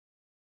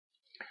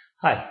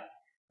Hi,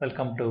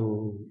 welcome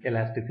to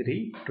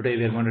Elasticity. Today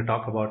we are going to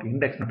talk about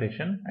index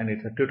notation, and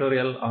it's a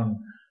tutorial on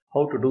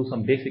how to do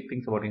some basic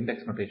things about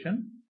index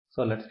notation.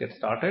 So let's get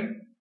started.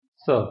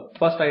 So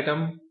first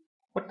item,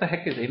 what the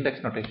heck is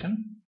index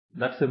notation?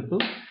 That's simple.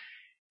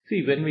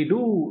 See, when we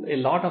do a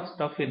lot of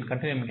stuff in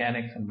continuum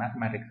mechanics and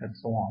mathematics and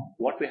so on,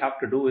 what we have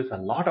to do is a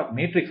lot of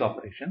matrix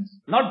operations,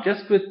 not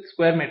just with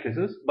square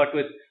matrices, but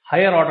with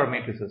higher order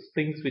matrices,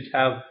 things which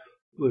have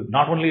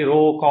not only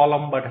row,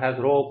 column, but has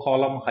row,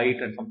 column, height,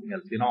 and something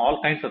else,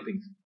 all kinds of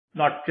things,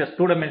 not just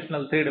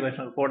 2-dimensional,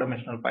 3-dimensional,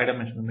 4-dimensional,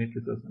 5-dimensional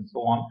matrices and so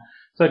on.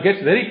 So it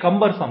gets very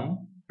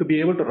cumbersome to be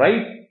able to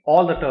write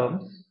all the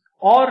terms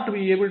or to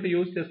be able to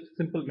use just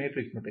simple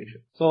matrix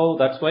notation. So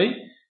that's why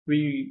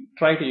we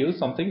try to use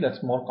something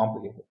that's more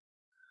complicated.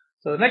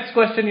 So the next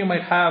question you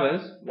might have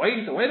is, why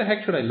the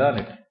heck should I learn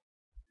it?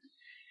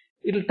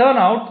 It'll turn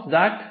out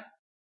that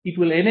it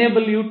will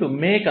enable you to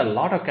make a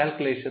lot of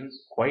calculations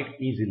quite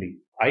easily.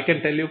 I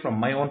can tell you from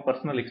my own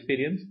personal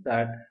experience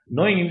that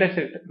knowing index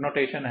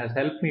notation has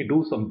helped me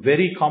do some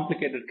very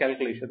complicated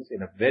calculations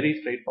in a very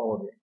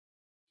straightforward way.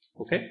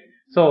 Okay,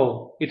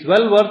 so it's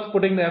well worth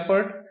putting the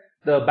effort.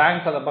 The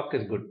bang for the buck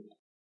is good.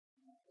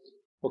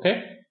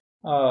 Okay,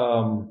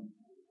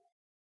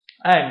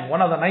 and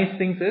one of the nice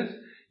things is,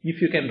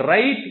 if you can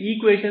write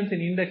equations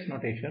in index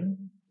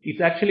notation,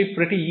 it's actually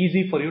pretty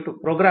easy for you to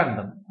program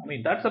them. I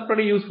mean, that's a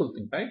pretty useful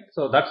thing, right?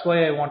 So that's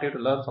why I want you to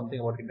learn something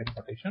about index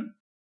notation.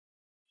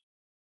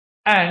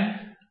 And,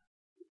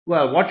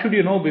 well, what should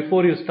you know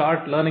before you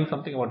start learning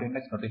something about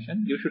index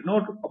notation? You should know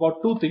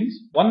about two things.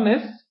 One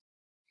is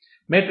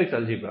matrix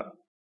algebra.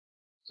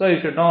 So you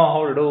should know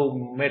how to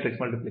do matrix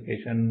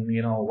multiplication,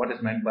 what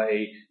is meant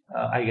by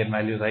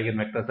eigenvalues,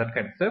 eigenvectors, that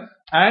kind of stuff,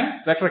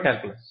 and vector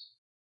calculus.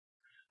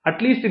 At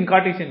least in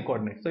Cartesian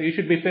coordinates. So you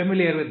should be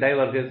familiar with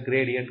divergence,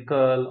 gradient,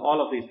 curl,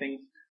 all of these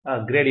things,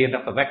 gradient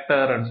of a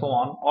vector and so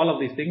on, all of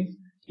these things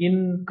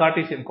in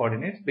Cartesian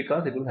coordinates,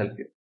 because it will help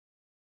you.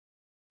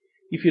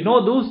 If you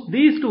know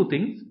these two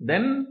things,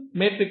 then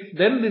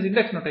this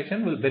index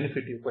notation will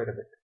benefit you quite a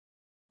bit.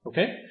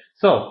 Okay,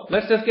 so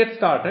let's just get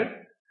started.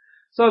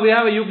 So we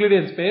have a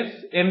Euclidean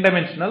space,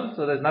 n-dimensional,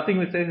 so there's nothing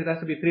which says it has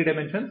to be 3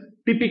 dimensions.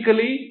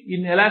 Typically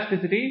in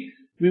elasticity,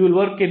 we will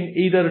work in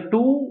either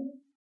 2,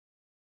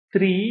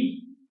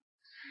 3,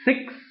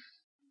 6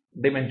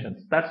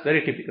 dimensions. That's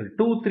very typical.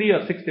 2, 3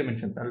 or 6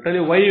 dimensions. I'll tell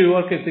you why we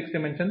work in 6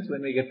 dimensions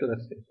when we get to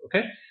that stage.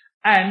 Okay.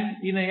 And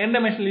in an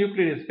n-dimensional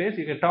Euclidean space,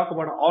 you can talk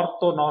about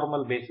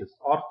orthonormal basis.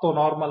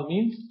 Orthonormal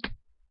means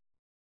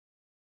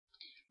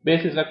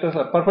basis vectors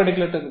are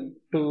perpendicular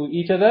to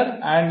each other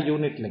and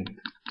unit length.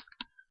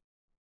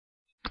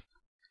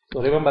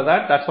 So remember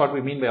that. That's what we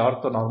mean by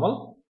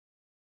orthonormal.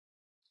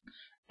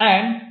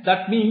 And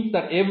that means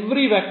that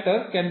every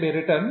vector can be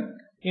written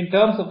in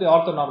terms of the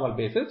orthonormal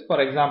basis. For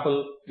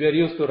example, we are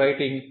used to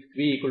writing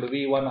v equal to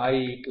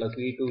v1i plus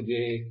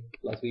v2j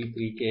plus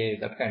v3k,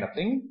 that kind of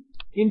thing.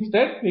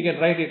 Instead, we can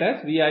write it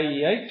as vi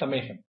ei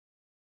summation.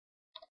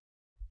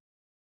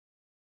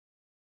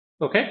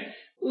 Okay.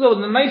 So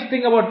the nice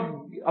thing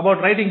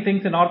about writing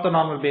things in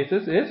orthonormal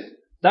basis is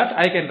that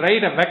I can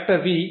write a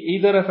vector v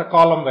either as a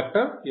column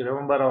vector. You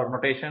remember our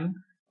notation.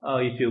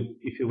 If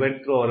you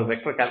went through our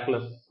vector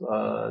calculus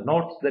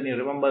notes, then you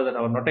remember that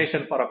our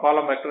notation for a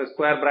column vector is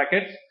square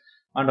brackets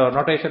and our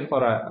notation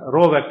for a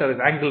row vector is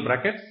angle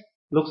brackets.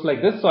 Looks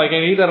like this. So I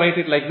can either write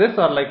it like this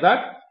or like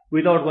that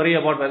without worry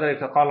about whether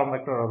it's a column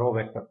vector or a row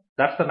vector.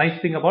 That's the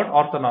nice thing about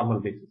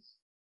orthonormal basis.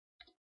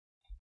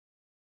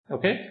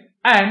 Okay,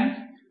 and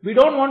we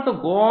don't want to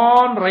go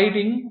on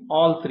writing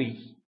all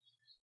three.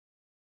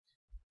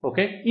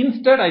 Okay,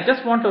 instead I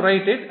just want to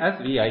write it as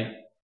vi.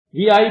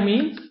 Vi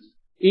means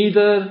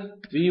either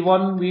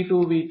v1, v2,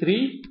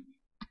 v3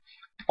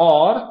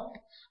 or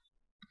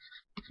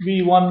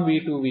v1,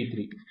 v2,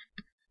 v3.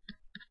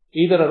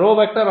 Either a row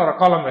vector or a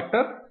column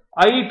vector.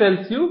 I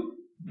tells you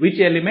which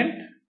element,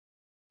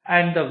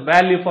 and the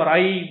value for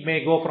I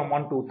may go from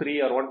 1, 2,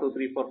 3 or 1, 2,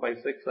 3, 4, 5,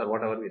 6 or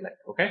whatever we like.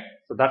 Okay,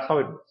 so that's how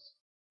it works.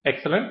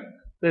 Excellent.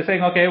 They're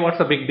saying, okay, what's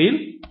the big deal?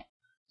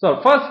 So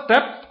first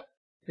step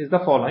is the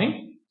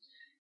following.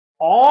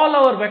 All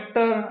our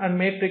vector and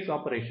matrix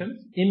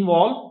operations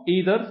involve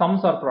either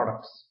sums or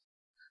products.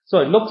 So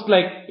it looks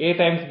like A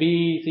times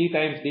B, C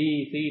times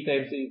D, C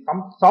times C,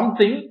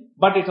 something,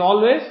 but it's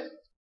always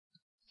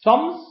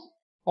sums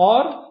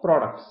or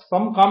products,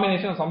 some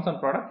combination of sums and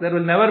products. There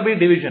will never be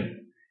division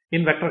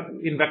in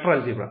vector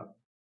algebra.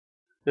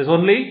 There's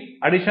only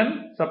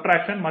addition,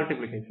 subtraction,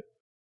 multiplication.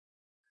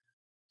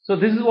 So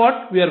this is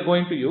what we are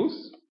going to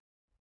use.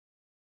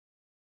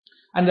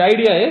 And the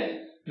idea is,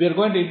 we are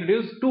going to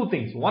introduce two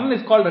things. One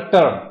is called a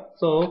term.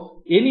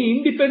 So any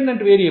independent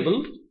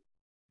variable,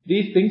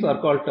 these things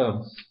are called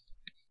terms.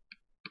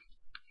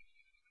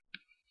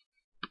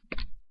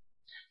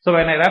 So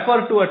when I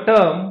refer to a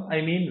term,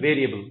 I mean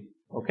variable.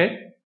 Okay.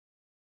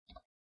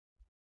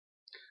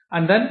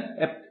 And then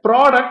a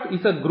product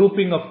is a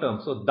grouping of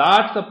terms. So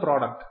that's a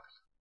product.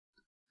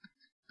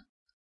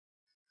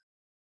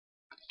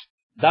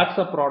 That's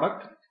a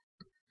product.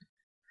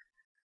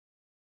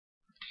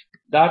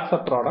 that's a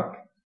product,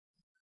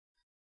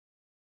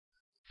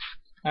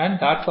 and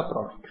that's a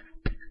product.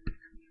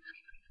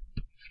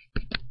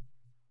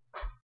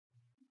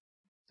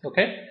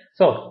 Okay,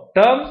 so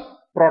terms,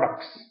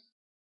 products.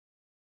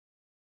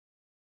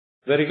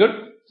 Very good.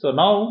 So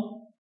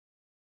now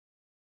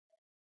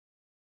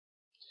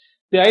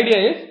the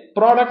idea is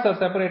products are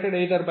separated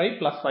either by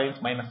plus signs,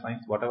 minus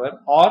signs,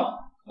 whatever, or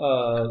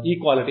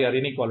equality or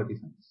inequality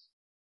signs.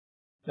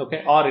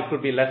 Okay, or it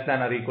could be less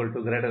than or equal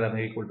to, greater than or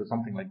equal to,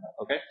 something like that.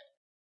 Okay,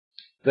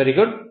 very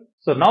good.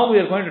 So now we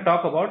are going to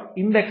talk about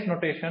index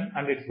notation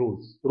and its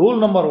rules. Rule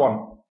number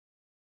 1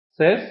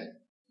 says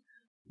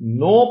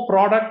no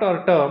product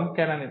or term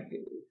can a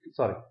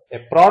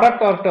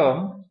product or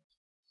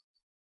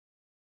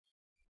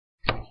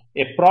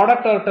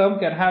term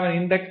can have an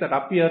index that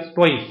appears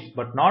twice,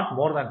 but not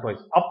more than twice.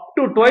 Up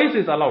to twice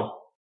is allowed,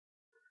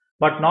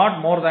 but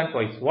not more than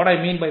twice. What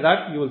I mean by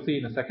that, you will see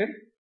in a second.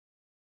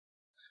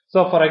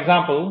 So for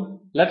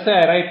example, let's say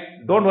I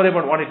write, don't worry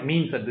about what it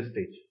means at this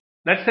stage.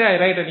 Let's say I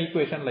write an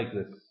equation like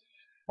this,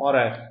 or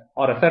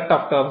a set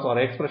of terms or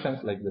expressions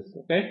like this.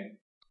 Okay.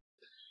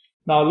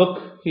 Now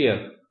look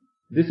here.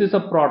 This is a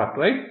product,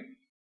 right?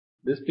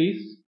 This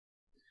piece.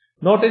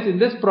 Notice in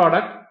this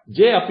product,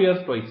 J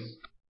appears twice.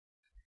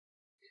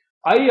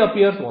 I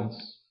appears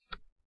once.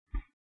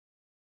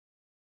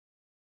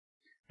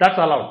 That's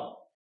allowed.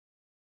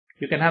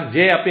 You can have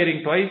J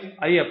appearing twice,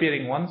 I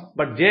appearing once,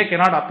 but J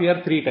cannot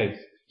appear 3 times.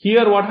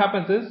 Here what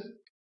happens is,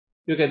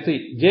 you can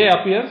see J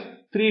appears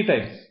 3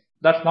 times.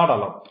 That's not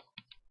allowed.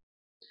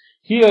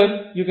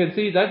 Here you can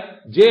see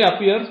that J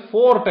appears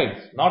 4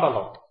 times. Not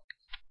allowed.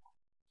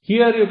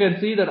 Here you can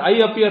see that I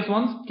appears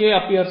once, K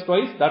appears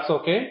twice. That's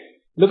okay.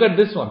 Look at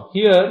this one.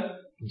 Here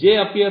J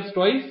appears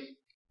twice,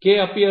 K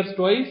appears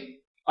twice,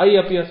 I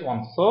appears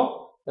once.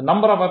 So the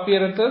number of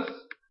appearances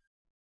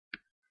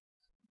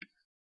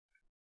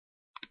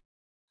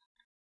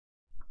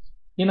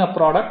in a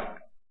product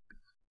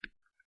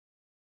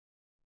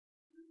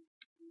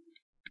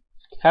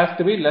has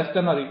to be less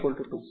than or equal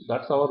to 2.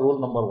 That's our rule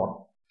number 1.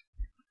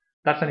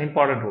 That's an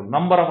important rule.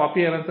 Number of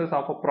appearances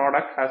of a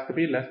product has to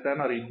be less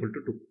than or equal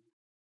to 2.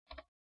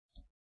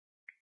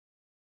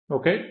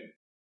 Okay.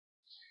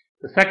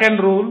 The second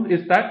rule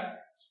is that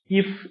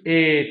if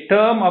a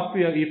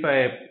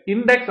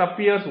index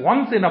appears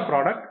once in a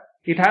product,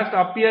 it has to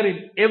appear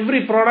in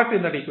every product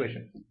in that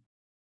equation.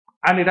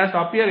 And it has to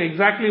appear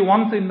exactly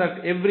once in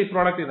every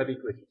product in that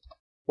equation.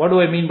 What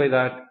do I mean by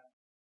that?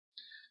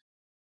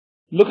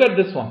 Look at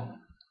this one.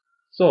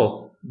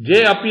 So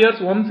J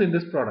appears once in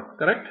this product,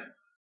 correct?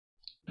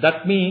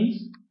 That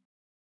means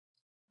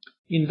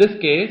in this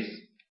case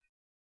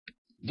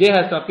J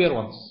has to appear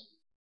once.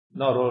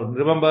 Now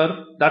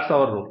remember, that's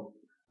our rule.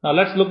 Now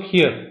let's look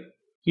here.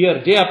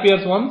 Here J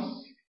appears once,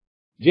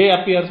 J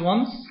appears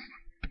once,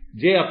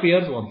 J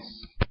appears once.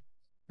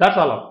 That's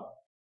allowed.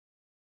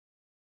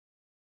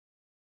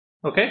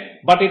 Okay,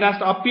 but it has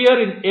to appear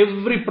in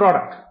every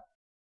product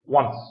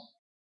once.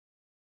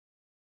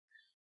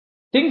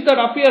 Things that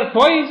appear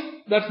twice,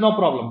 that's no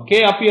problem.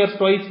 K appears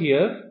twice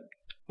here,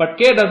 but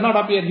K does not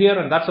appear here,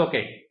 and that's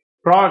okay.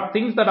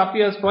 Things that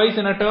appears twice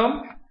in a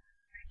term,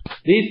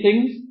 these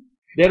things,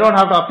 they don't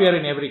have to appear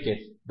in every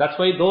case. That's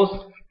why those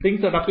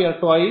things that appear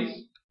twice,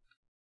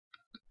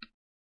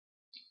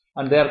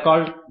 and they are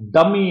called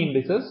dummy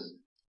indices.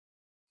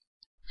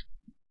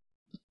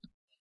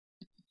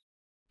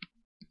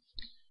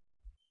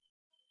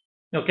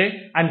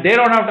 Okay, and they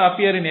don't have to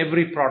appear in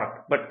every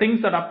product, but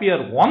things that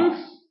appear once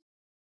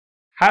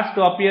has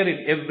to appear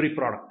in every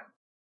product.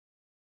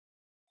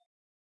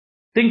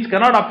 Things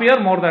cannot appear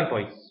more than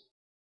twice.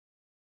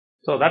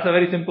 So that's a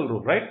very simple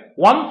rule, right?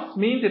 Once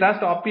means it has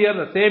to appear,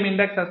 the same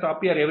index has to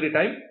appear every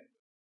time.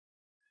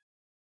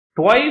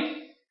 Twice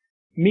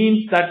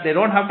means that they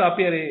don't have to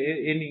appear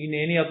in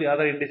any of the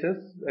other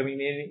indices. I mean,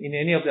 in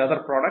any of the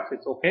other products,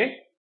 it's okay.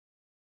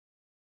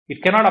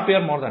 It cannot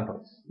appear more than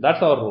twice.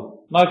 That's our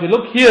rule. Now if you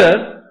look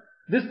here,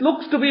 this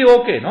looks to be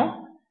okay,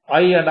 no? I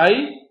and I,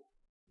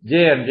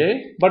 J and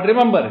J. But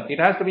remember, it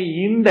has to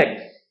be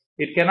index.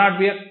 It cannot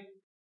be a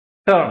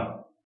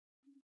term.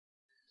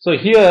 So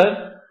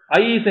here,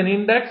 I is an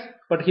index,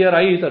 but here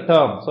I is a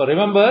term. So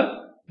remember,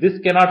 this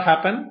cannot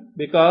happen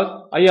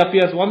because I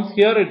appears once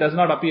here, it does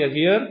not appear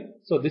here.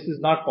 So this is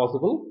not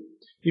possible.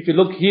 If you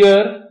look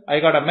here, I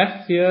got a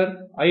mess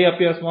here. I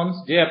appears once,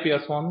 J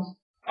appears once.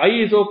 I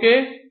is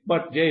okay,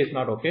 but J is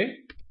not okay.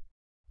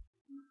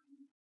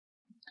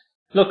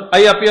 Look, I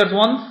appears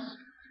once,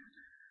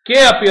 K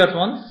appears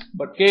once,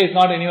 but K is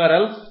not anywhere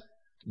else.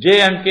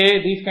 J and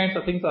K, these kinds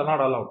of things are not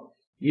allowed.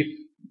 If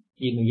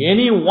in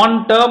any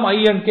one term I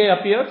and K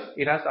appears,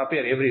 it has to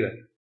appear everywhere.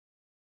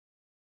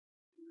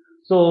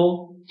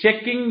 So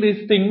checking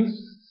these things,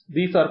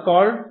 these are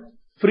called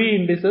free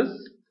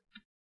indices.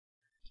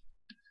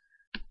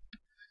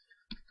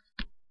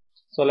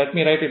 So let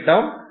me write it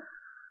down.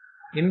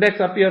 Index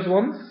appears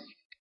once,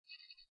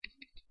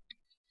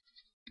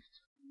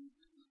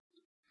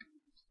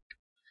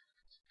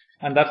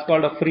 and that's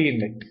called a free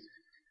index.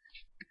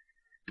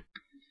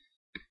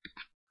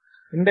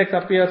 Index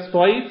appears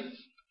twice,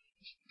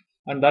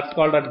 and that's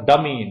called a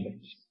dummy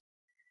index.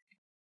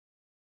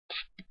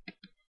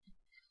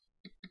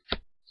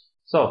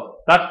 So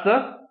that's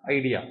the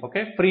idea,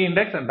 okay? Free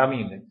index and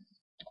dummy index.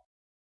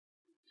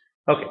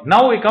 Okay,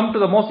 now we come to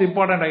the most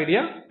important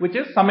idea, which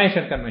is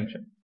summation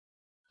convention.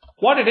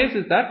 What it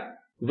is that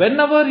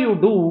whenever you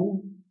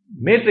do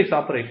matrix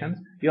operations,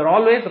 you are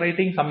always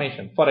writing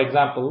summation. For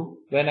example,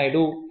 when I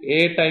do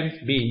A times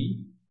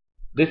B,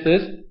 this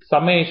is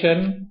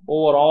summation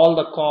over all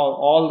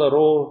the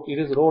row. It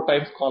is row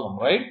times column,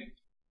 right?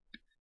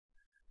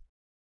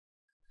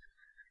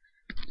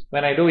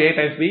 When I do A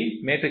times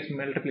B, matrix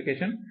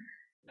multiplication,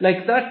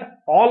 like that,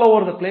 all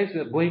over the place we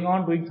are going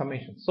on doing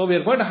summation. So we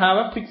are going to have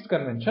a fixed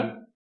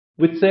convention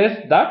which says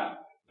that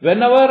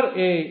whenever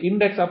a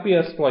index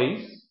appears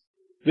twice,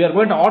 we are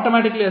going to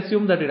automatically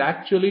assume that it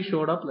actually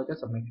showed up like a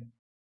summation.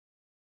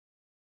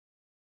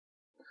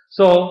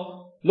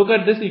 So look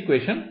at this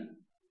equation.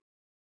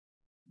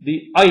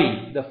 The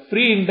I, the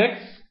free index,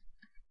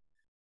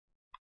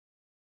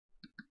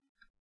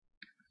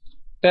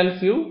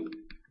 tells you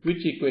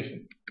which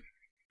equation?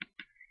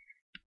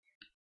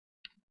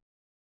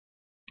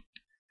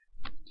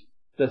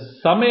 The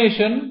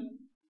summation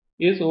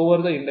is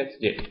over the index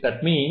j.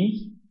 That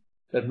means,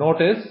 that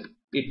notice,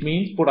 it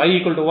means put I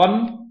equal to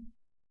 1,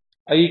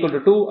 I equal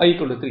to 2, I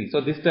equal to 3.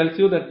 So this tells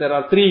you that there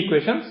are 3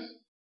 equations.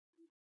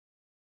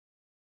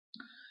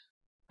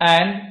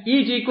 And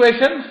each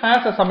equation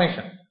has a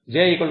summation.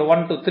 J equal to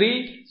 1 to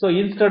 3. So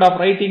instead of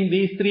writing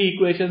these 3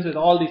 equations with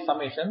all these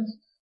summations,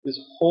 this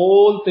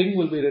whole thing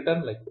will be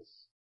written like this.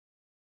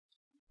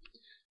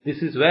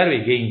 This is where we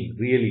gain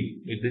really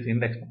with this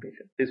index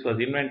notation. This was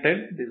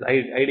invented, this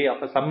idea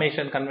of a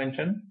summation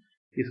convention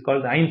is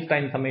called the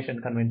Einstein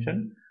summation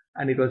convention,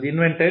 and it was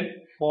invented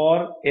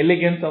for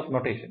elegance of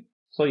notation.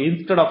 So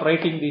instead of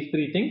writing these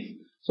 3 things,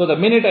 so the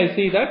minute I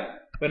see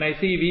that, when I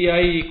see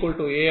Vi equal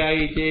to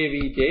Aij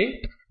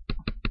Vj,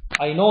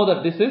 I know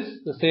that this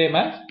is the same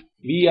as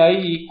Vi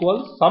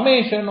equals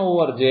summation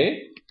over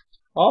j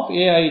of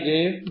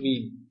Aij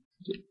Vj.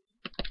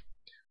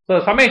 So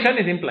the summation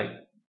is implied.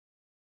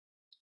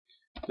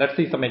 Let's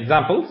see some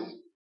examples,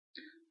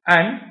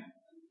 and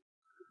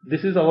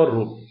this is our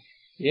rule.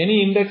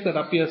 Any index that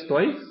appears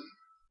twice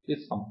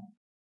is sum.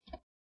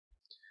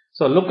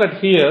 So look at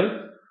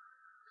here,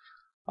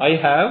 I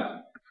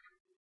have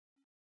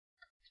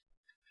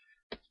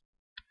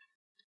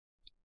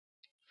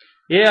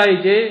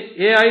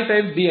Ai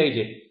times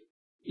Bij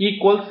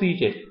equals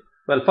Cj.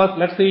 Well, first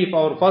let's see if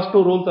our first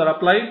 2 rules are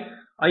applied.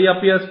 I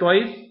appears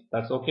twice,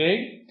 that's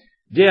okay.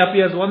 J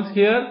appears once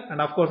here, and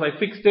of course I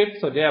fixed it,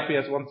 so J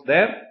appears once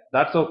there,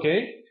 that's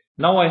okay.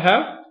 Now I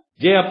have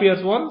J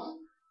appears once,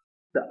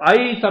 the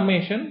I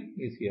summation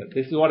is here.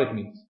 This is what it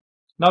means.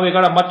 Now we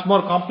got a much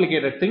more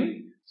complicated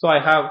thing. So I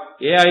have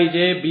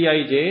Aij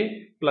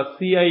Bij plus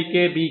Cik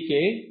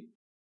Bk,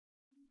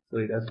 so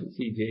it has to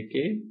be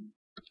Cjk.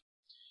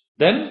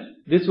 Then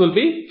this will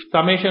be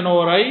summation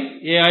over I,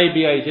 Ai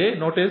Bij.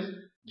 Notice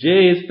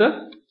J is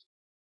the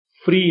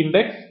free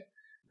index.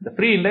 The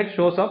free index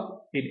shows up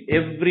in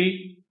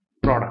every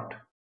product.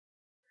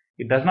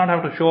 It does not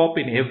have to show up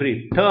in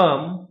every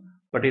term,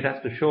 but it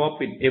has to show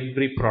up in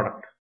every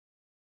product.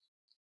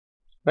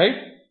 Right?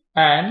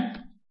 And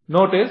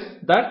notice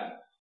that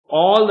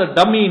all the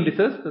dummy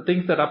indices, the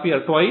things that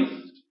appear twice,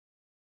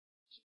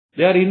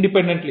 they are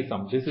independently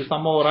summed. This is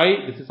sum over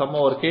I, this is sum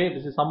over k,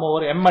 this is sum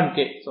over m and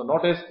k. So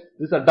notice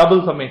this is a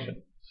double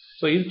summation.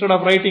 So instead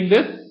of writing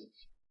this,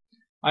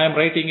 I am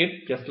writing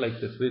it just like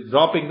this, with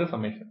dropping the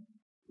summation.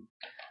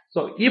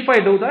 So if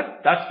I do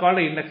that, that's called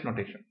an index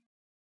notation.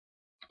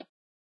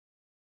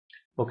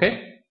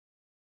 Okay.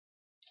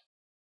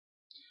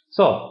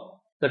 So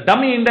the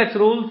dummy index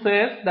rule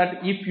says that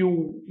if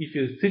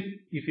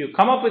you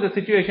come up with a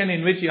situation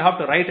in which you have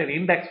to write an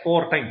index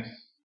 4 times,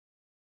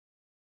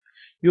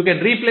 you can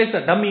replace the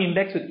dummy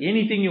index with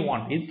anything you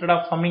want. Instead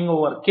of summing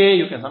over k,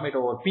 you can sum it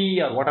over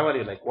p or whatever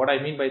you like. What I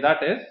mean by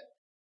that is,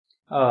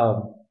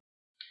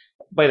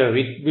 by the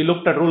way, we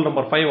looked at rule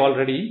number 5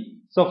 already.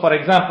 So for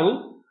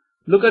example,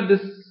 look at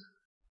this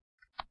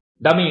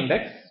dummy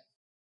index.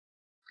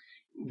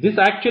 This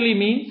actually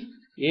means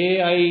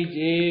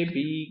Aij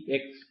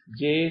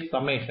Bxj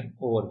summation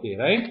over k,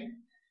 right?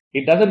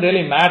 It doesn't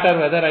really matter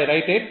whether I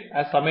write it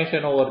as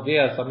summation over j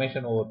or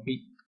summation over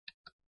p.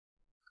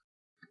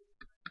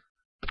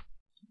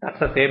 That's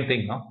the same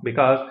thing, no?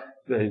 Because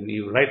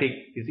you write it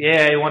is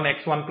Ai1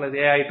 x1 plus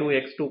Ai2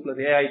 x2 plus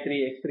Ai3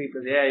 x3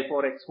 plus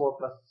Ai4 x4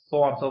 plus so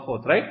on and so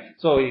forth, right?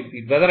 So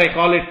whether I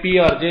call it p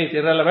or j is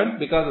irrelevant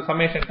because the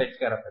summation takes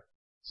care of it.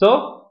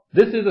 So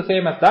this is the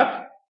same as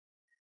that.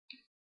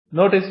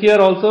 Notice here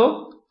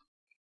also,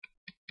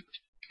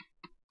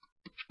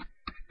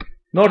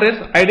 notice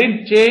I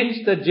didn't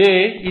change the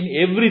j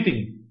in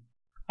everything.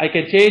 I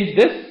can change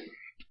this,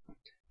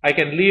 I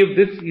can leave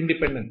this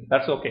independent,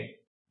 that's okay.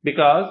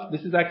 Because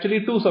this is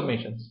actually 2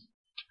 summations.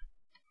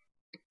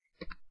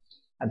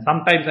 And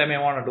sometimes I may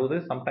want to do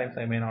this, sometimes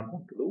I may not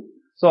want to do.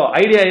 So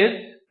idea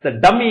is, the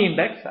dummy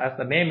index, as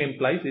the name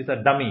implies, is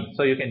a dummy.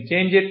 So you can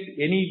change it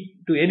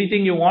to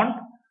anything you want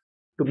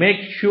to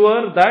make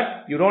sure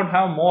that you don't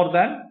have more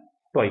than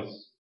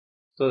twice.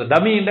 So the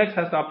dummy index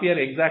has to appear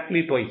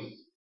exactly twice.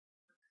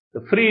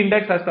 The free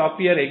index has to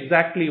appear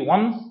exactly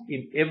once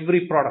in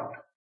every product.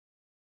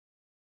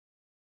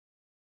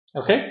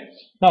 Okay.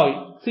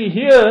 Now see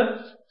here,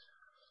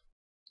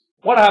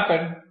 what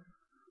happened?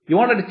 You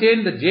wanted to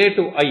change the j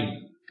to I,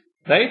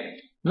 right?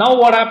 Now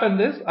what happens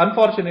is,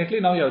 unfortunately,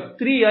 now you have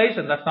 3 i's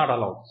and that's not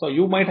allowed. So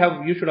you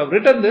should have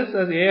written this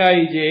as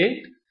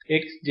aij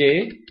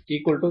xj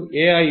equal to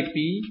aip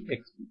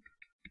xp.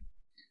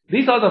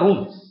 These are the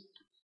rules.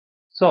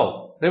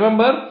 So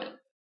remember,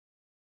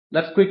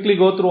 let's quickly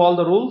go through all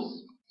the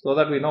rules so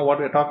that we know what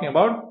we are talking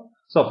about.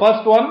 So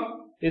first one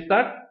is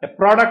that a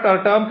product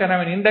or term can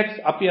have an index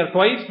appear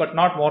twice but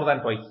not more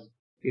than twice.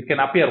 It can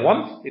appear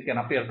once, it can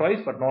appear twice,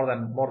 but more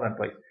than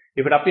twice.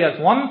 If it appears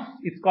once,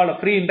 it's called a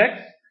free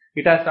index.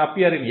 It has to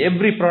appear in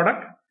every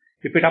product.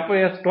 If it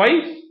appears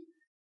twice,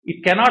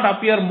 it cannot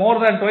appear more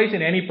than twice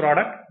in any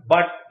product,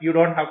 but you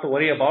don't have to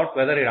worry about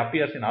whether it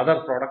appears in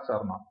other products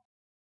or not.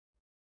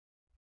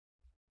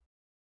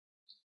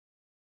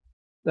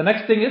 The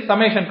next thing is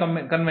summation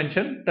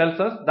convention tells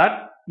us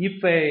that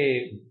if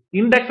a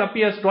index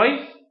appears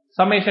twice,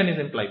 summation is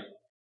implied.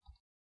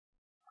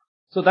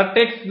 So that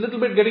takes a little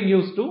bit getting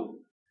used to.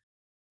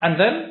 And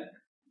then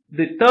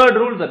the third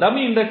rule, the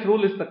dummy index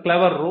rule, is the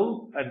clever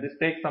rule, and this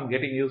takes some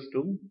getting used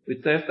to,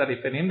 which says that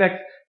if an index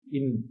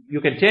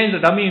you can change the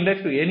dummy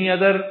index to any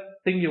other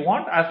thing you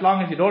want as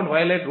long as you don't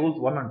violate rules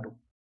 1 and 2.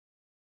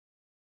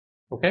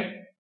 Okay.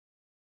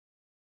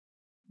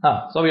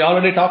 So we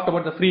already talked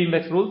about the free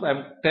index rules. I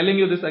am telling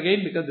you this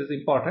again because this is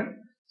important.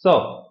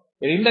 So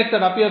an index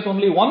that appears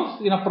only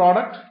once in a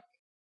product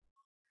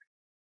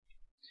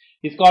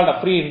is called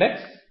a free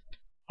index,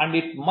 and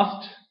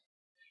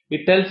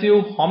it tells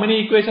you how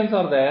many equations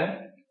are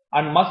there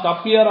and must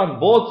appear on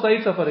both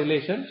sides of a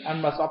relation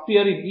and must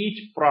appear in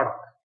each product.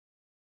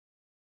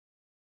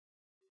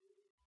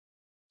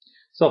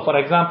 So for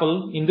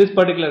example, in this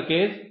particular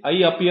case, I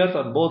appears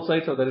on both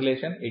sides of the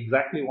relation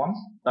exactly once.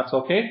 That's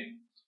okay.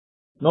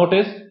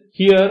 Notice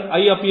here I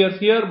appears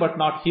here but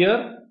not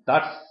here.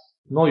 That's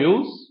no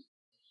use.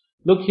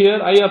 Look here,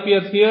 I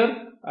appears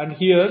here and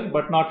here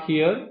but not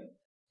here.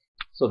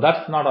 So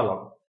that's not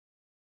allowed.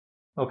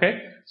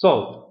 Okay.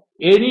 So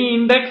any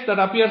index that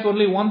appears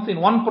only once in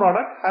one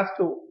product has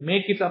to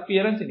make its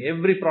appearance in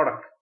every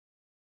product.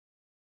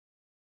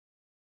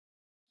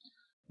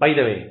 By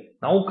the way,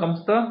 now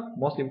comes the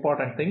most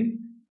important thing.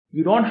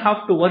 You don't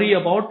have to worry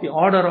about the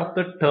order of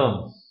the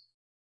terms.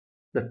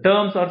 The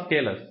terms are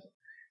scalars.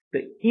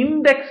 The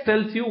index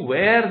tells you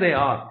where they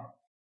are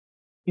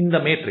in the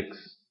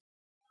matrix.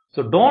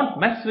 So don't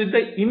mess with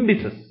the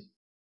indices.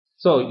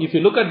 So if you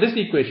look at this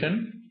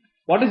equation,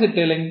 what is it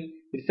telling?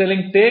 It's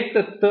telling take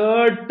the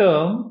third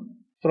term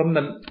from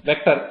the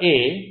vector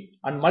A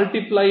and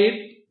multiply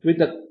it with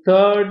the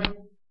third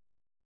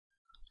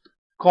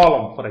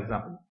column, for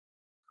example,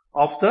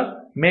 of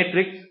the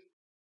matrix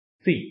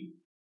C.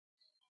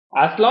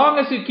 As long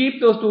as you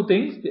keep those two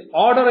things, the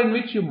order in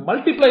which you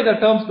multiply the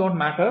terms don't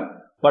matter,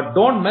 but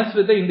don't mess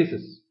with the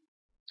indices.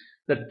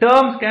 The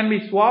terms can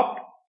be swapped,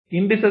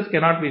 indices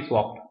cannot be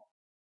swapped.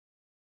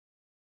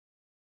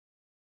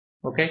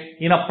 Okay.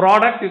 In a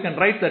product, you can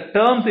write the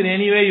terms in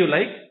any way you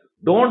like.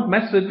 Don't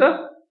mess with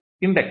the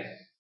index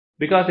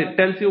because it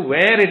tells you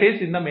where it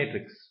is in the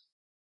matrix.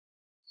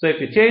 So if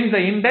you change the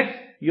index,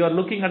 you are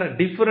looking at a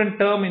different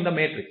term in the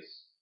matrix.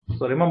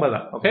 So remember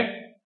that. Okay.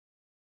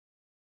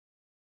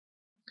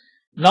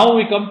 Now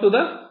we come to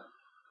the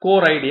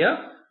core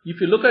idea.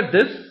 If you look at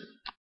this,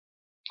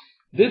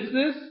 this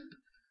is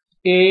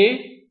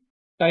A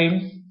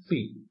times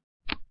C,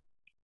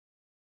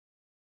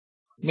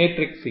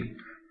 matrix C.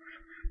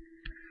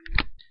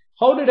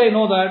 How did I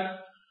know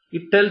that?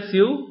 It tells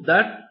you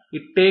that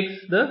it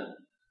takes the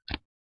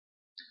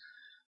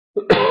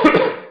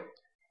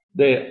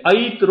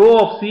ith row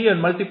of C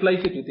and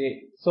multiplies it with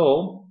A.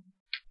 So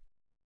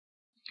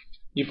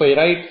if I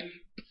write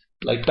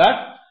like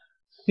that,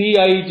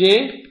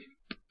 Cij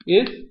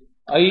is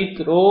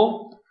ith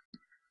row,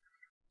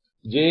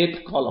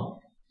 jth column,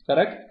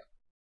 correct?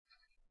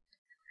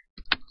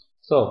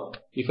 So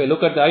if I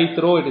look at the ith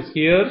row, it is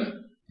here,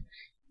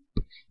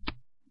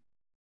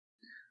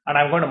 and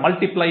I'm going to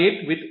multiply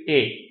it with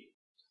A.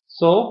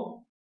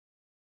 So,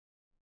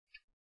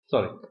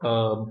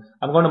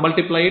 I'm going to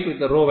multiply it with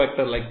the row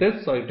vector like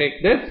this. So I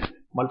take this,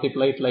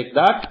 multiply it like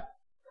that,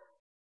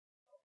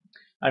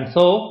 and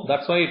so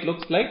that's why it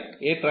looks like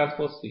A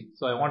transpose C.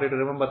 So I want you to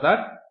remember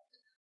that.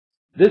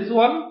 This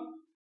one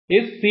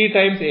is C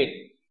times A.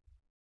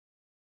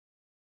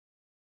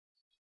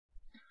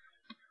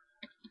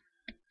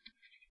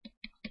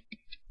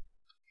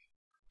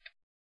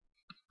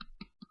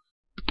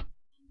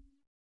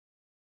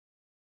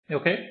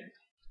 Okay.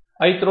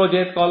 Ith row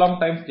jth column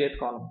times jth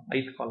column,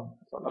 ith column.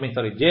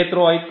 Jth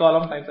row ith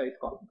column times ith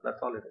column. That's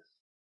all it is.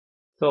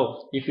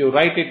 So if you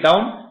write it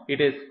down,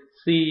 it is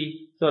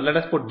C. So let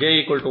us put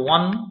j equal to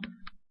 1.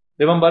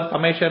 Remember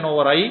summation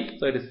over I.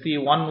 So it is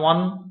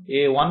C11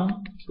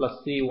 A1 plus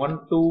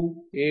C12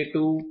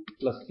 A2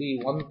 plus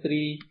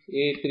C13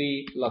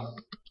 A3 plus.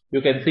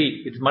 You can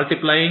see it's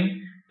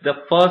multiplying the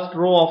first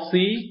row of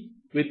C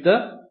with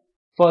the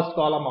first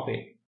column of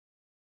A.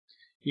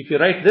 If you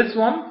write this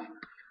one,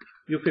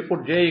 if you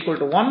put j equal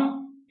to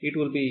 1, it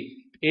will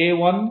be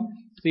A1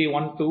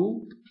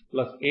 C12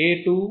 plus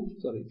A2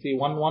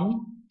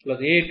 C11 plus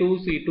A2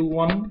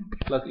 C21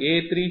 plus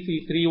A3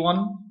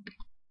 C31.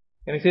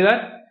 Can you see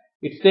that?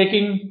 It's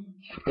taking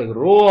the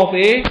row of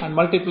A and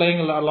multiplying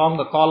along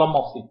the column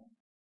of C.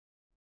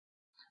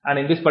 And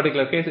in this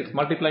particular case, it's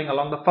multiplying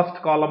along the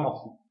first column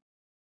of C.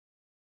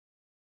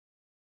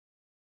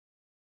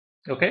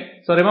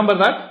 Okay, so remember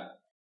that.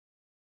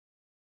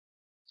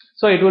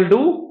 So it will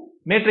do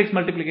matrix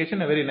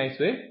multiplication in a very nice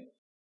way.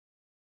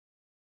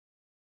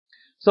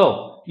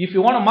 So if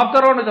you want to muck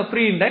around with the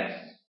free index,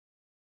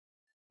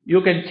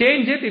 you can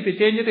change it if you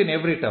change it in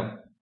every term.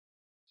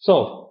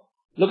 So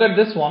look at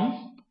this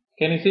one.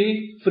 Can you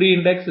see free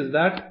index is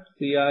that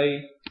Ci,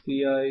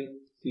 Ci,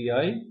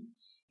 Ci.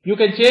 You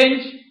can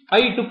change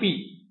I to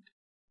P,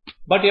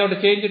 but you have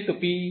to change it to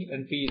P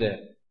and P there.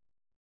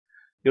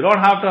 You don't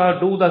have to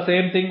do the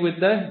same thing with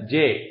the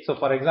J. So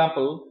for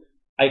example,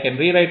 I can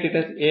rewrite it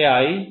as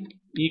AI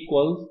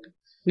equals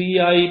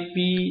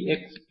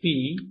CIPXP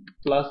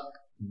plus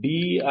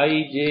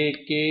DIJKFJK.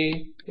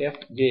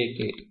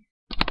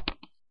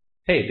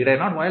 Hey, did I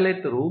not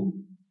violate the rule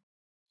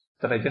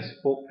that I just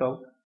spoke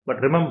out?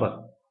 But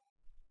remember,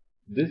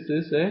 this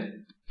is a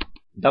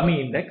dummy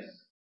index,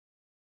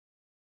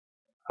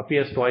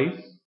 appears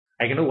twice.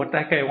 I can do what the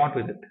heck I want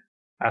with it,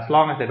 as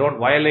long as I don't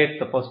violate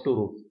the first two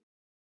rules.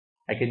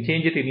 I can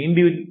change it in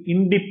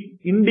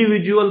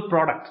individual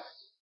products.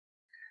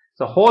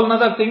 It's a whole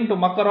other thing to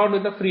muck around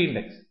with the free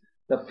index.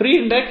 The free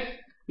index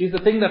is the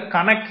thing that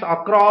connects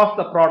across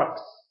the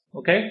products.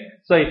 Okay,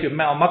 so if you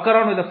muck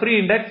around with the free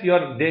index, you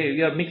are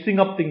mixing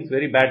up things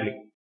very badly.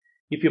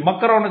 If you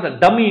muck around with the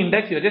dummy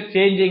index, you are just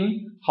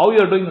changing how you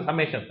are doing the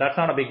summation. That's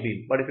not a big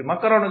deal. But if you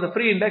muck around with the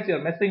free index, you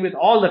are messing with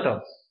all the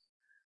terms.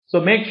 So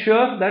make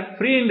sure that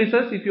free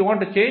indices, if you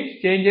want to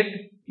change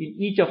it in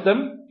each of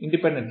them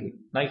independently,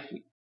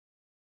 nicely.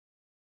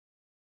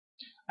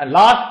 And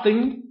last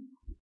thing,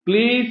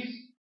 please,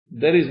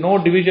 there is no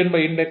division by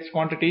index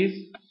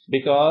quantities,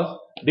 because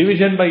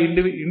division by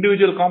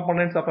individual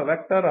components of a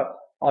vector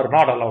are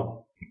not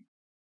allowed.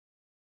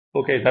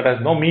 Okay, that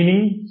has no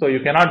meaning, so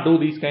you cannot do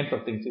these kinds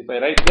of things. If I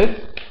write this,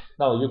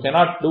 now you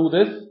cannot do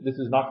this, this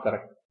is not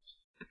correct.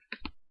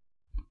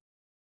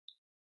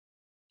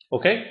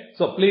 Okay,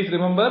 so please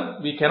remember,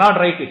 we cannot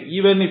write it.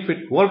 Even if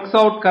it works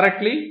out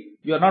correctly,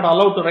 you are not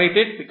allowed to write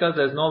it, because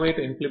there is no way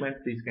to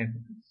implement these kinds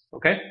of things.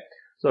 Okay,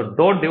 so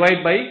don't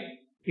divide by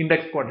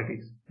index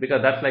quantities,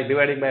 because that's like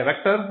dividing by a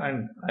vector,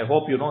 and I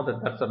hope you know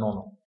that that's a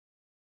no-no.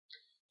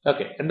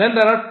 Okay, and then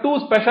there are two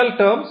special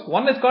terms.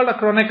 One is called a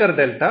Kronecker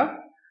delta,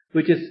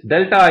 which is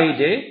delta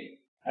ij,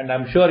 and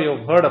I'm sure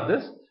you've heard of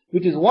this,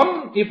 which is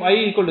 1 if I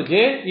equal to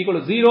j, equal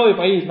to 0 if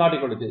I is not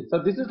equal to j. So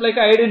this is like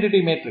an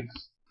identity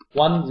matrix.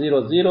 1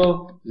 0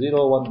 0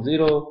 0 1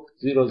 0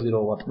 0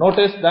 0 1.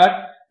 Notice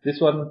that this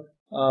one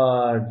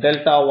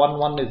delta 1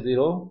 1 is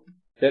 0,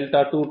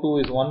 delta 2 2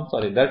 is 1,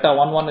 sorry, delta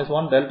 1 1 is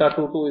 1, delta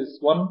 2 2 is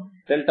 1,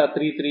 delta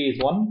 3 3 is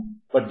 1,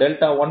 but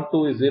delta 1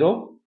 2 is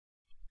 0,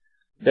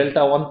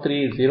 delta 1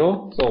 3 is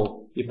 0.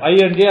 So if I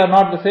and j are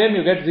not the same,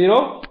 you get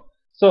 0.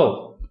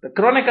 So the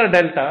Kronecker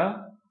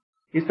delta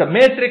is the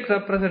matrix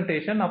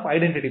representation of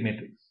identity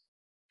matrix,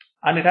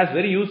 and it has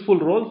very useful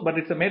roles, but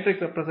it's a matrix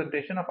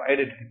representation of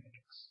identity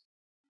matrix.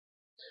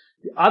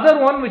 The other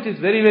one, which is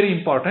very very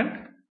important,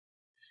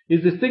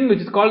 is this thing which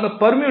is called the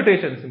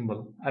permutation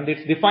symbol, and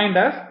it's defined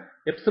as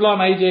epsilon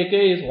ijk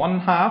is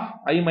 1/2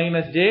 I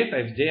minus j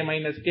times j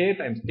minus k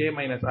times k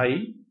minus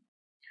I,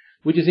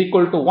 which is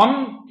equal to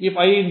 1 if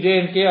I and j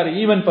and k are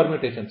even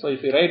permutation. So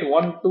if you write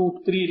 1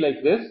 2 3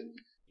 like this,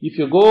 if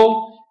you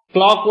go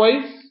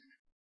clockwise,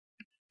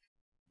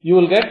 you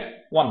will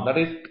get 1. That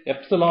is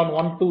epsilon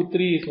 1 2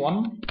 3 is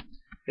 1,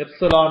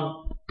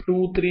 epsilon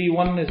 2 3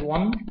 1 is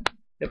 1,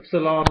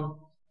 epsilon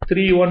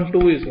 3 1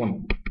 2 is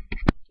 1.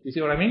 You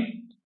see what I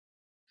mean?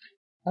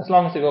 As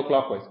long as you go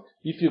clockwise.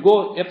 If you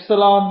go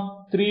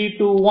epsilon 3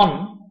 2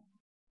 1,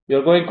 you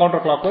are going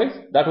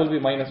counterclockwise, that will be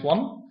minus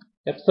 1.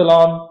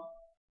 Epsilon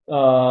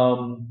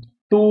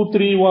 2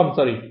 3 1,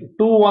 sorry,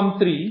 2 1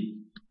 3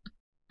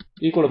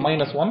 equal to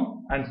minus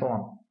 1, and so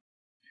on.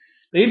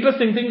 The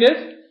interesting thing is,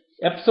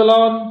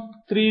 epsilon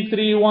 3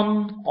 3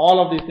 1, all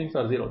of these things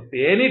are 0. If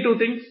any two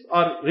things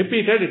are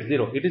repeated, it's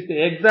 0. It is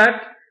the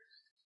exact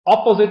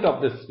opposite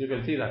of this. You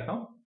can see that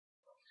now.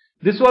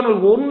 This one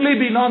will only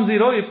be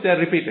non-zero if they are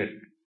repeated.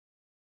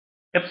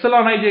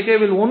 Epsilon ijk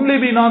will only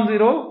be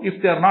non-zero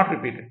if they are not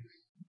repeated.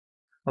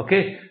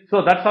 Okay,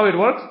 so that's how it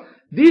works.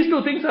 These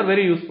two things are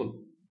very useful.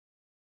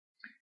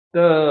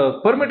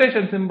 The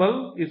permutation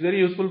symbol is very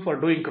useful for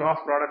doing cross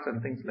products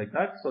and things like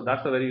that. So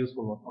that's a very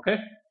useful one. Okay,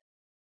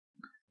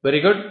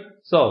 very good.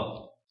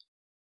 So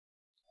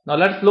now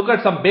let's look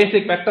at some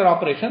basic vector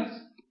operations.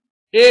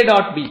 A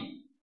dot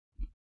b,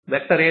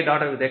 vector A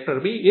dot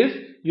vector b is,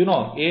 you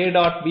know, A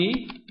dot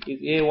b is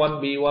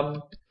A1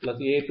 B1 plus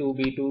A2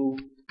 B2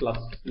 plus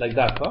like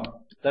that. Huh?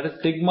 That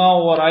is sigma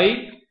over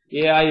I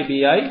AI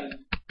BI,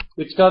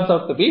 which turns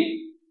out to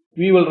be,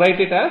 we will write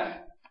it as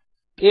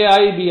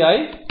AI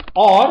BI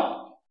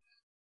or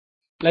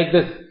like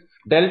this,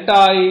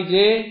 delta Ij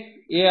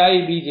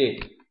AI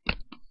Bj.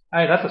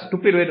 That's a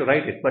stupid way to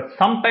write it, but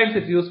sometimes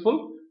it's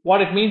useful.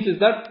 What it means is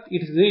that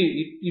it is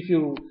if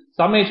you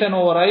summation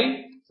over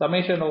I,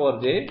 summation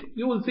over j,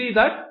 you will see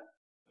that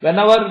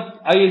whenever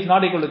I is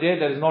not equal to j,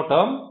 there is no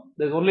term.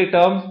 There is only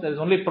terms, there is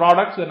only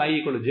products when I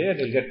equal to j, and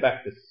you'll get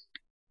back this.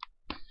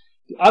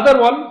 The other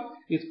one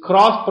is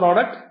cross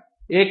product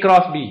A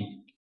cross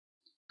B.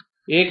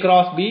 A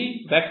cross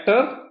B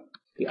vector,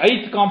 the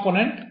ith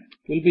component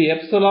will be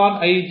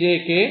epsilon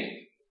ijk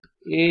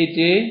aj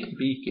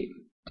bk.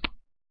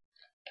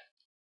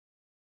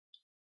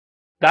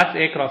 That's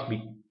A cross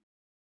B.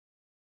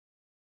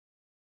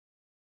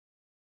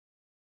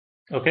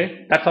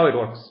 Okay, that's how it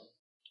works.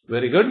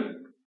 Very good.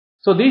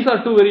 So these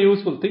are two very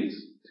useful things.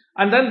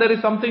 And then there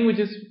is something which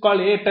is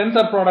called A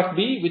tensor product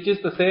B, which is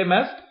the same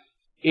as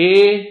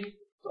A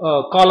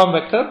column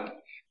vector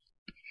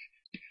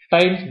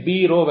times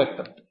B row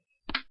vector.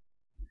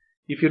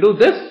 If you do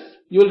this,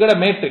 you will get a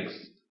matrix.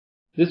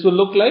 This will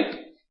look like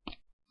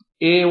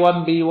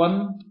A1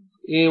 B1,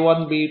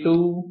 A1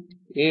 B2,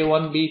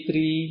 A1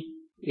 B3,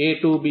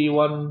 A2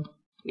 B1,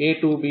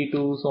 A2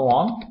 B2, so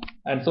on.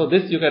 And so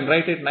this you can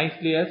write it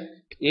nicely as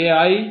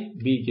AI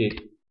Bj.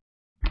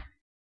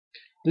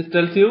 This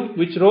tells you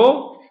which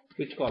row,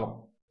 which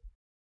column.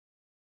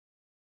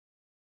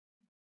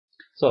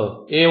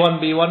 So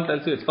A1 B1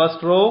 tells you its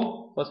first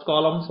row, first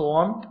column, so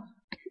on.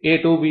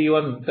 A2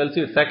 B1 tells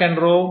you its second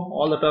row,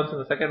 all the terms in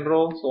the second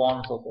row, so on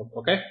and so forth.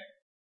 Okay.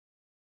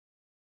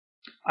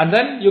 And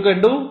then you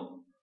can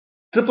do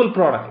triple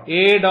product,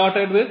 A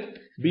dotted with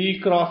B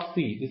cross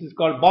C. This is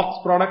called box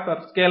product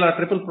or scalar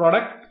triple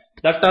product.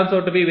 That turns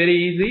out to be very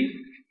easy.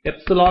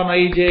 Epsilon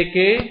ijk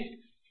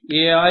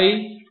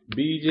ai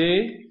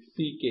bj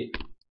ck.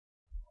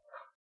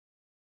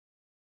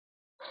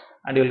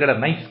 And you will get a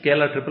nice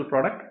scalar triple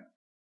product.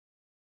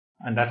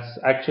 And that's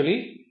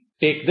actually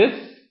take this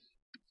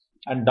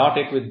and dot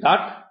it with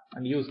that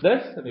and use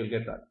this, and you'll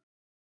get that.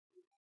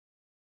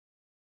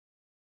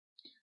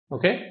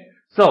 Okay.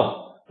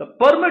 So the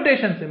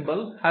permutation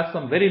symbol has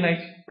some very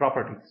nice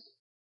properties.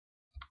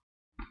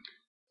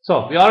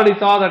 So we already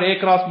saw that A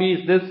cross B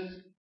is this,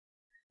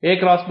 A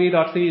cross B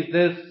dot C is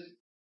this.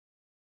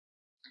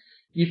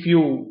 If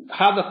you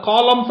have the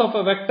columns of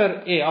a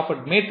vector A, of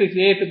a matrix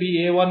A to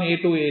be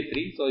A1, A2,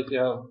 A3, so if you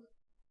have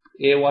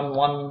A1,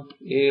 1,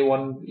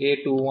 A1,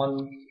 A2,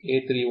 1,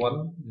 A3,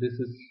 1, this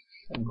is,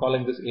 I'm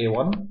calling this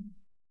A1,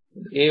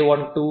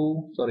 A1,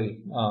 2,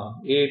 sorry,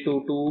 A2,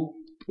 2,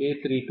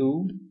 A3,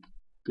 2,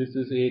 this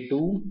is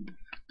A2,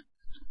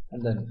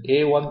 and then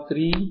A1,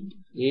 3,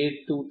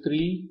 A2,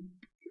 3,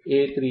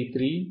 A3,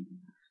 3,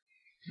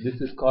 this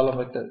is column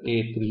vector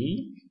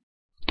A3.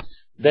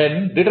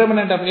 Then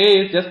determinant of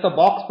A is just the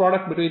box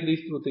product between these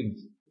two things,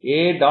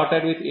 A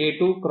dotted with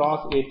A2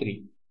 cross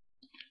A3.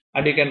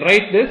 And you can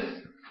write this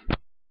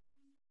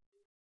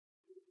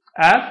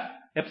as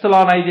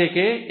epsilon ijk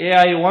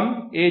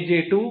ai1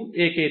 aj2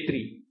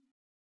 ak3.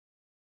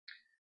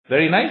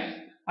 Very nice.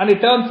 And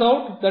it turns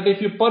out that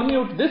if you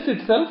permute this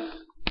itself,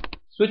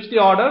 switch the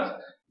orders,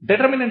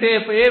 determinant A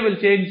of A will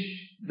change,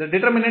 the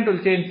determinant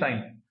will change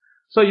sign.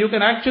 So you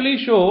can actually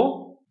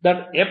show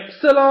that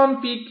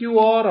epsilon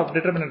PQR of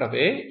determinant of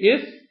A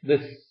is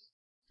this.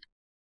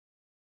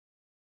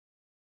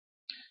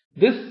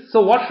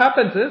 So what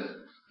happens is,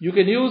 you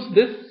can use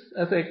this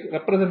as a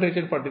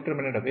representation for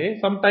determinant of A.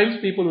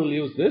 Sometimes people will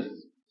use this,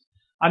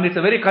 and it's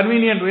a very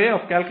convenient way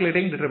of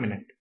calculating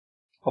determinant,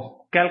 of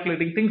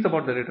calculating things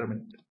about the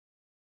determinant.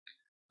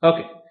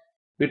 Okay,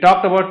 we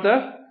talked about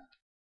the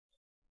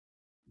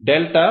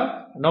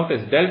delta.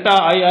 Notice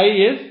delta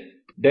II is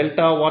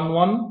delta 1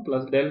 1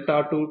 plus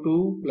delta 2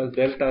 2 plus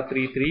delta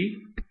 3 3,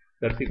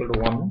 that's equal to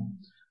 1.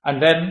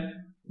 And then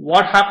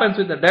what happens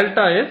with the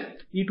delta is,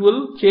 it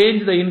will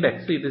change the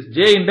index. See, this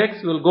j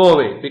index will go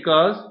away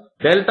because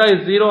delta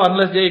is 0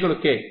 unless j equal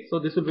to k. So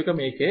this will become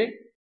ak.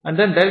 And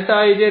then delta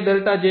ij,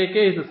 delta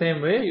jk is the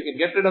same way. You can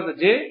get rid of the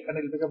j and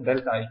it will become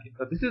delta ik.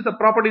 So this is the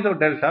properties of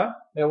delta.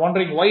 You are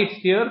wondering why it's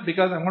here,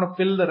 because I'm going to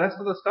fill the rest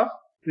of the stuff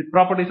with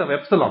properties of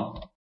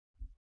epsilon.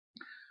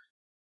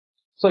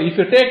 So if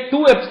you take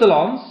two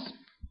epsilons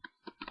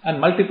and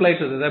multiply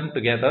them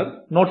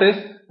together, notice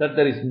that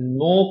there is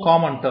no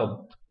common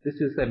term. This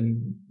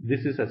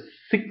is a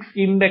 6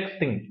 index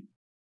thing.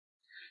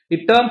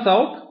 It turns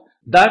out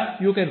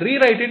that you can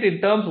rewrite it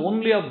in terms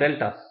only of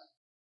deltas.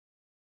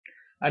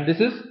 And this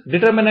is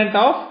determinant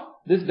of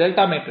this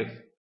delta matrix.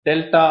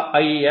 Delta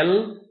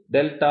IL,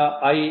 delta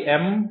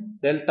IM,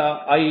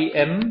 delta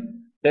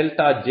IN,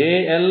 delta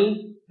JL,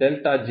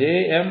 delta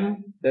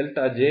JM,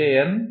 delta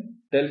JN,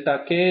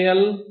 delta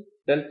KL,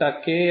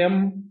 delta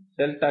KM,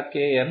 delta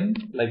KN,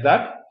 like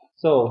that.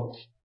 So,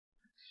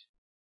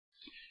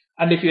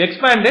 and if you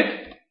expand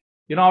it,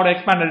 you know how to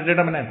expand a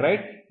determinant, right?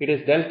 It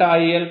is delta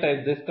IL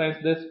times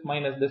this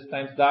minus this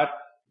times that.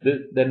 this,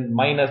 then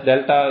minus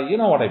delta, you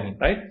know what I mean,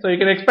 right? So you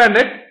can expand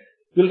it,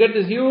 you'll get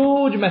this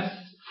huge mess.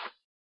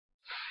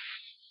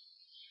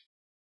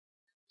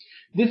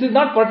 This is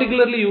not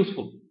particularly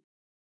useful,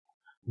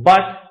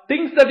 but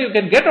things that you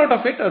can get out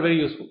of it are very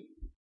useful.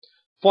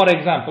 For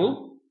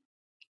example,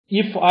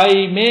 if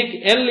I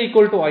make L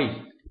equal to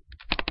I,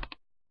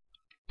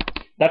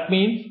 that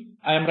means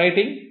I am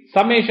writing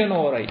summation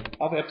over I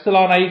of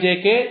epsilon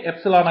ijk,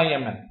 epsilon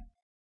imn.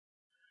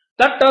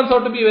 That turns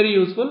out to be very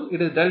useful.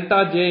 It is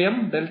delta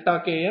jm,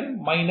 delta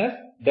kn minus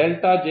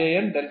delta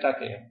jn, delta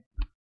kn.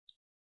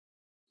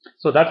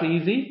 So that's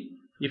easy.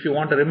 If you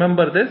want to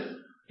remember this,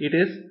 it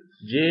is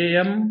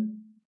jm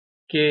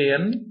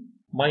kn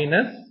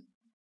minus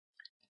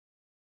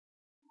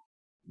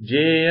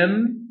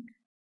jn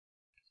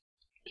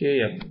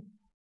km.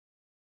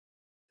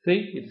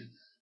 See, it's,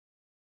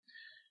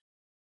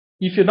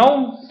 if you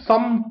now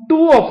sum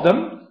two of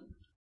them,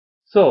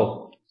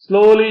 so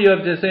slowly you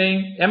are just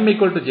saying m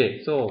equal to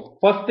j. So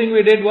first thing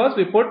we did was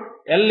we put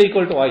L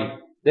equal to I,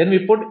 then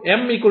we put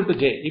m equal to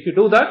j. If you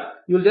do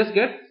that, you will just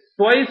get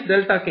twice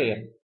delta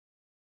kn.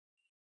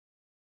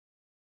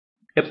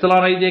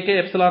 Epsilon ijk,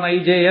 epsilon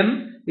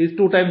ijn is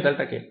 2 times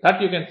delta k.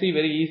 That you can see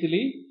very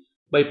easily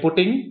by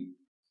putting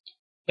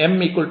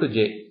m equal to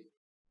j.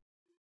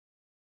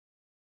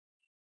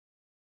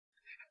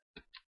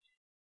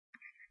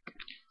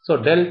 So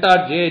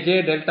delta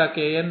jj delta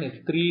kn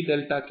is 3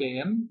 delta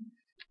kn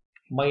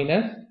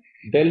minus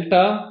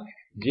delta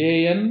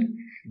jn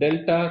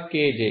delta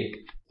kj.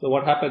 So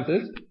what happens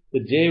is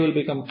the j will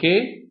become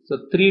k. So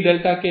 3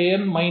 delta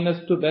kn minus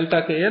 2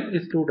 delta kn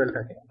is 2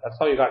 delta kn. That's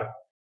how you got it.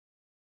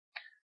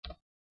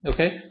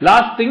 Okay.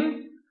 Last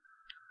thing,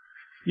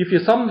 if you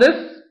sum this,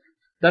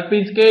 that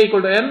means k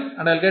equal to n,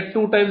 and I'll get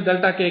 2 times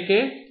delta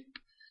kk.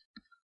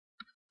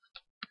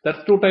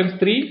 That's 2 times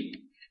 3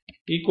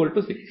 equal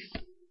to 6.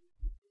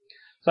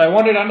 So I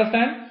want you to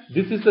understand,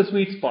 this is the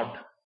sweet spot.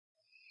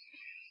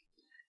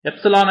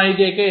 Epsilon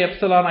ijk,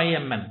 epsilon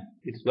imn.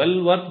 It's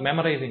well worth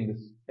memorizing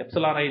this.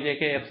 Epsilon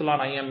ijk, epsilon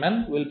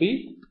imn will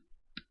be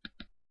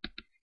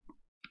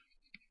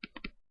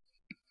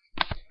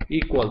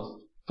equals.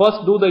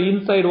 First do the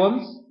inside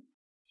ones.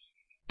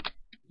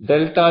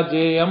 Delta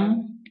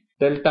jm,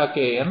 delta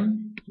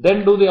kn.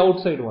 Then do the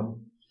outside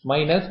one.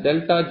 Minus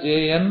delta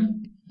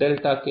jn,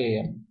 delta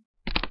kn.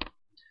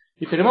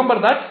 If you remember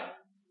that,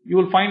 you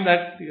will find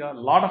that a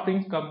lot of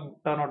things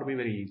turn out to be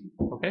very easy.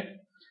 Okay,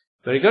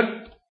 very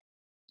good.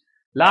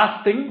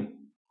 Last thing,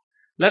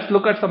 let's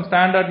look at some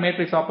standard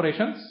matrix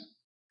operations.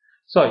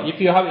 So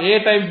if you have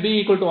A times B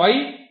equal to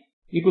I,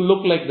 it will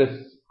look like this: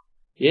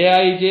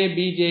 Aij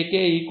bjk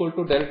equal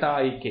to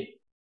delta ik.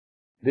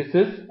 This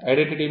is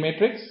identity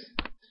matrix.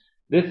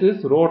 This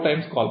is row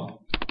times column.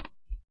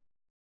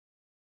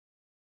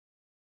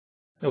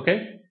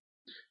 Okay,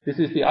 this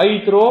is the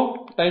ith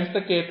row times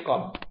the kth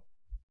column.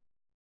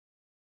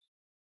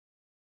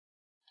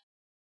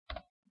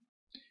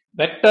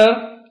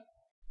 Vector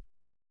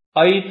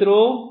ith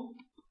row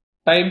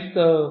times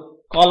the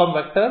column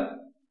vector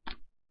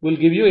will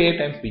give you A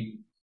times B.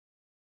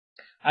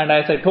 And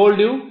as I told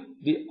you,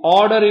 the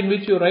order in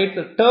which you write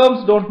the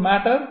terms don't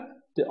matter,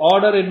 the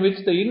order in which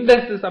the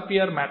indexes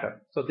appear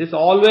matter. So this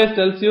always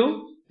tells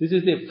you, this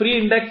is the free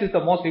index is the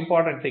most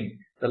important thing.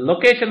 The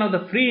location of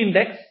the free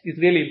index is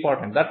really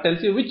important. That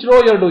tells you which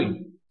row you are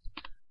doing.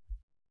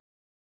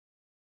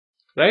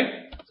 Right?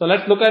 So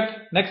let's look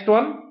at next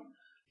one.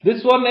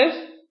 This one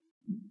is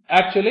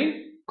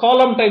actually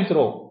column times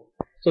row.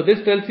 So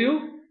this tells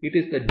you it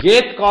is the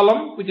jth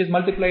column which is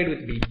multiplied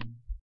with B.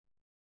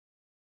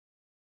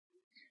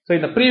 So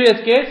in the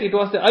previous case it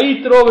was the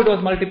ith row which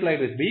was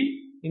multiplied with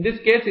B. In this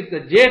case it's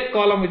the jth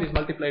column which is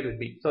multiplied with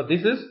B. So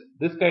this is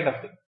this kind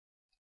of thing.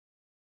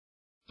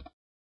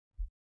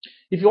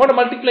 If you want to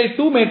multiply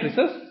two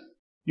matrices,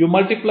 you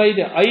multiply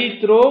the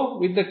ith row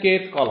with the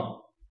kth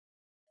column.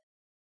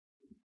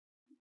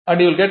 And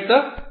you will get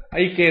the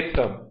ikth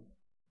term.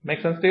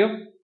 Make sense to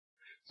you?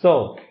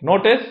 So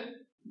notice,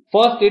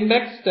 first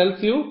index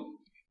tells you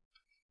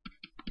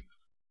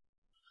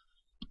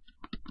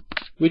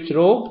which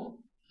row,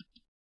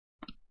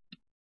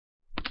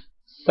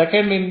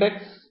 second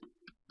index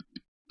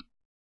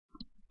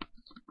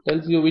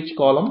tells you which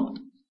column,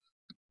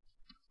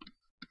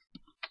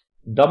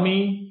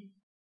 dummy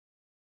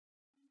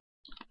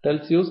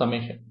tells you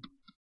summation.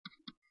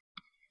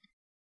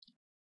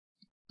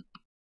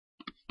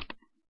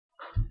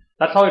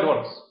 That's how it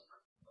works.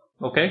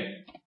 Okay.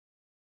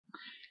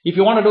 If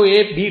you want to do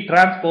A, B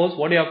transpose,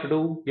 what do you have to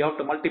do? You have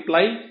to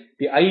multiply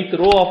the ith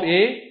row of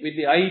A with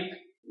the ith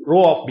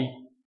row of B.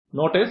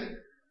 Notice,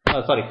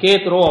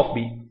 kth row of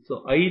B.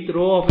 So ith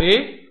row of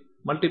A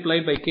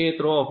multiplied by kth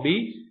row of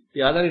B.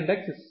 The other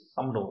index is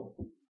summed over.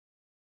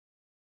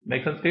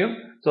 Make sense to you?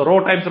 So row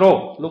times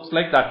row looks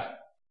like that.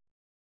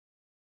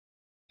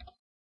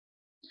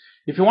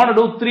 If you want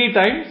to do 3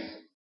 times,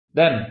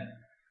 then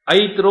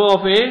ith row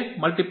of A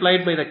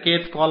multiplied by the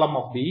kth column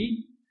of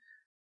B.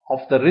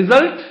 Of the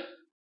result,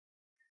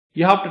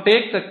 you have to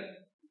take the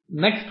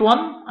next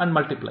one and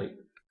multiply.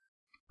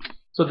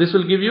 So this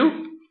will give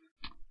you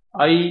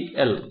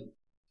BIL.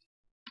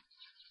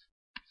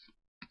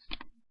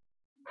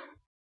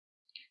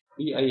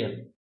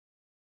 BIL.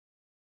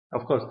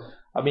 Of course,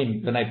 I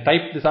mean, when I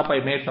typed this up, I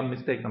made some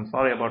mistakes. I'm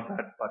sorry about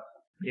that, but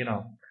you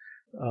know,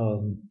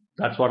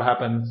 that's what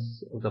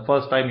happens the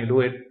first time you do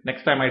it.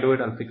 Next time I do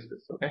it, I'll fix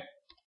this. Okay.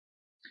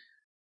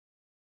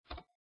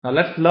 Now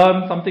let's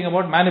learn something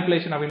about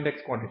manipulation of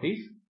index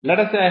quantities. Let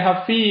us say I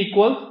have phi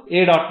equals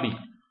A dot B,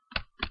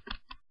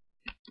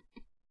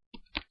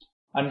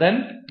 and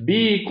then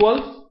B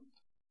equals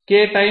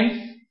K times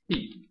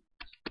P.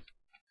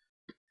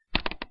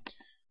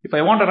 If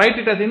I want to write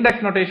it as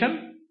index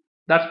notation,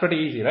 that's pretty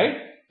easy, right?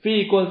 Phi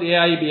equals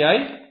AI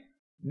BI,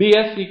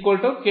 BS equal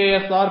to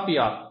KSR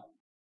PR.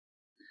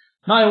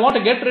 Now I want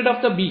to get rid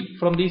of the B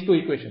from these two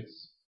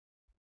equations.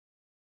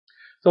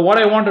 So what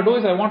I want to do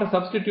is I want to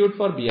substitute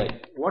for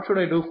BI. What should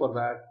I do for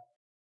that?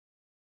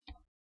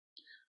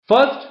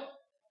 First,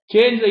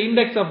 change the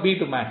index of B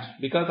to match,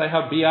 because I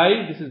have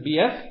BI, this is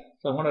BS,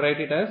 so I'm going to write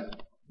it as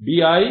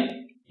BI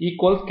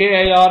equals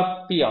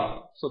KIR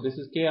PR. So this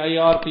is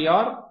KIR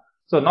PR.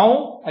 So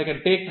now I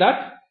can take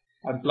that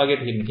and plug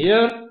it in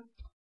here,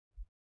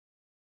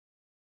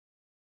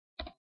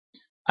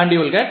 and you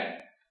will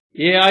get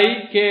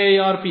AI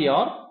KIR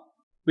PR,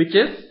 which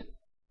is,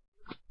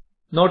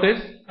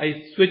 notice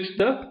I switched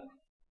the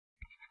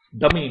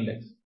dummy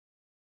index,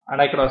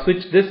 and I could have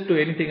switched this to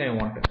anything I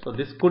wanted. So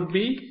this could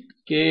be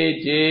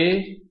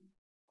KJI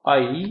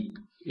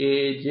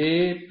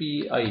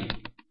AJPI.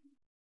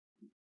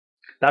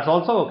 That's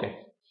also okay,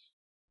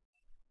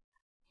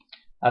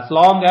 as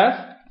long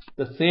as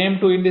the same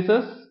two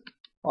indices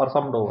are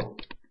summed over.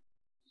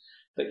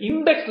 The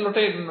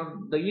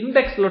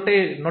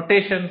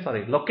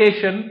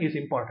location is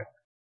important.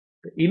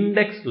 The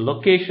index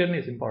location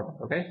is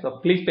important. Okay, so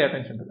please pay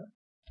attention to that.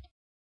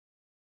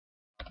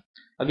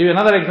 I'll give you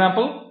another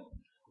example.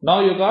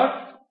 Now you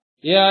got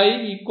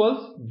AI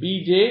equals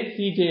BJ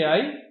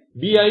CJI,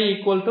 BI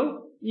equal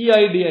to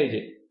EI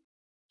DIJ.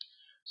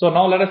 So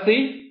now let us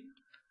see.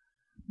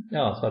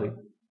 Oh, sorry.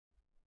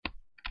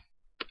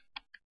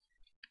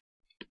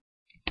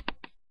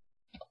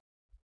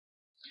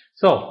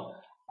 So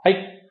I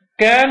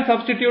can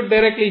substitute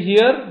directly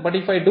here, but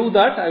if I do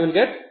that, I will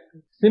get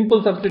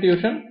simple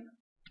substitution.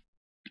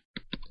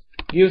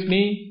 Gives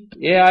me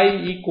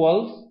AI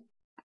equals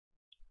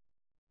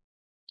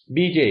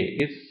BJ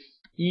is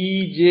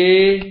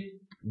EJ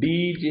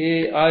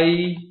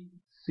DJI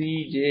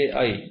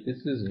CJI.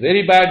 This is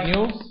very bad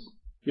news.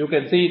 You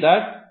can see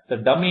that the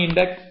dummy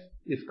index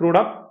is screwed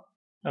up.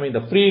 I mean,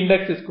 the free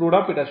index is screwed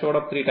up. It has showed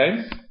up 3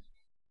 times.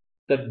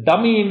 The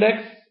dummy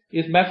index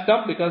is messed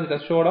up because it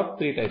has showed up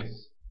 3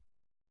 times.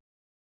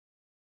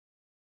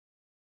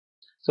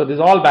 So this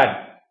is all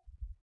bad.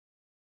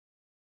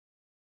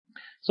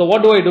 So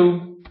what do I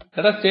do?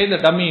 Let us change the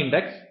dummy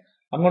index.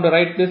 I'm going to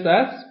write this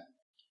as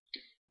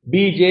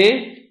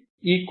BJ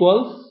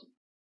equals,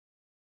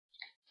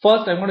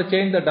 first I'm going to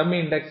change the dummy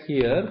index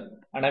here,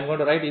 and I'm going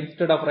to write,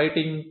 instead of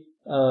writing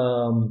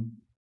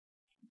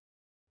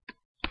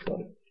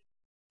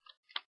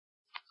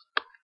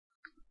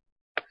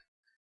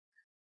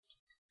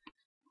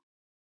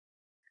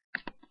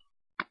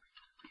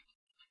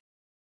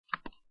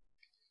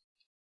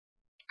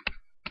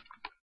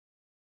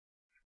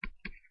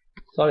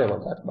sorry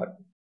about that, but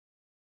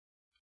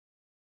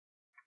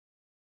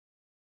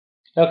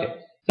okay.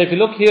 So if you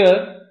look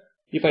here,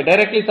 if I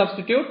directly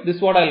substitute, this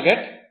is what I'll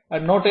get,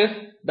 and notice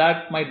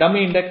that my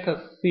dummy index has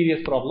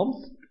serious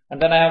problems,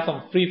 and then I have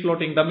some free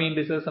floating dummy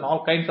indices and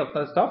all kinds of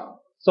stuff.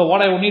 So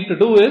what I will need to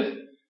do is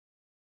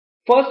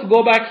first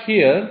go back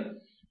here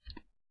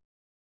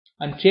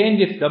and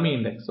change its dummy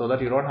index so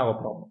that you don't have a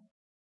problem.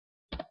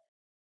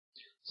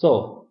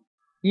 So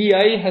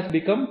EI has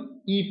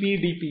become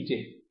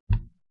EPDPJ.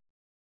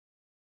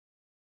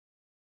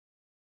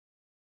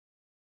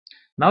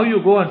 Now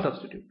you go and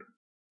substitute.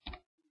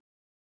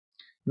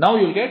 Now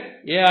you'll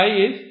get AI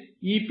is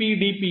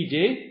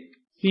EPDPJ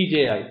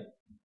CJI.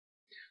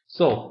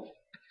 So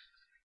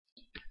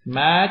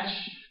match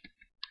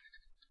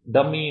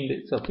dummy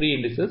index, so free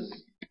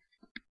indices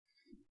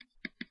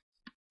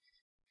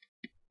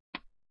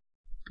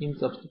in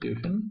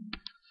substitution.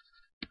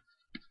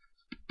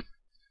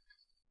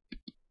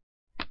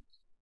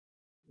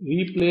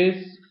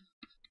 Replace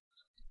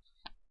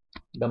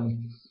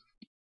dummies.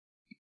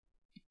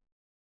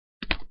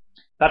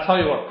 That's how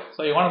you work.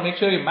 So you want to make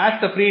sure you match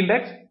the free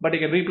index, but you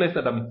can replace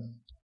the dummies.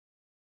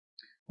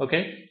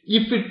 Okay.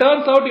 If it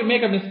turns out you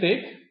make a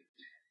mistake,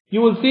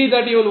 you will see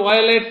that you will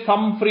violate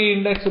some free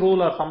index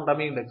rule or some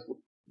dummy index rule.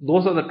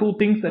 Those are the two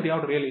things that you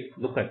have to really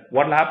look at.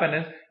 What will happen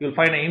is you will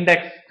find an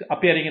index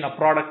appearing in a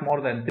product more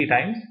than 3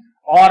 times,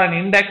 or an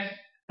index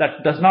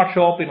that does not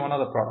show up in one of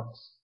the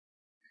products.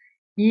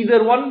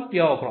 Either one, you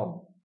have a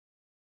problem.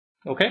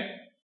 Okay.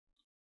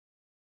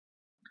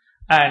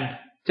 And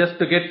just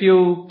to get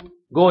you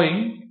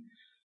going,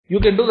 you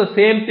can do the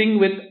same thing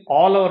with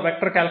all our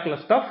vector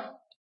calculus stuff.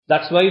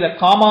 That's why the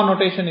comma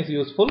notation is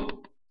useful.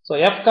 So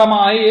f comma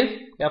I is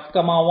f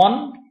comma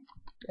 1,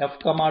 f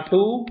comma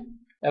 2,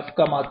 f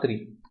comma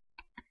 3.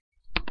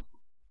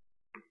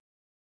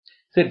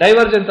 say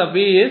divergence of V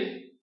is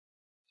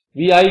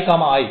Vi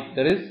comma I,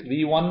 that is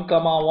V1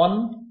 comma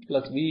 1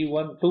 plus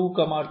V1 2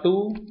 comma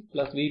 2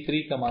 plus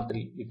V3 comma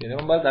 3. If you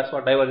remember, that's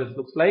what divergence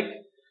looks like.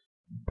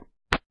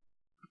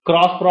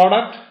 Cross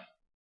product,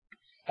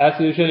 as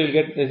usual, you'll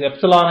get this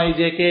epsilon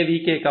ijk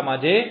vk comma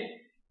j.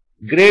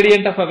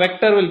 Gradient of a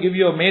vector will give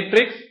you a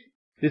matrix.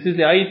 This is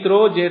the ith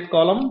row, jth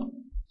column.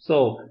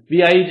 So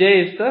Vij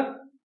is the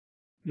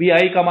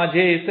Vi comma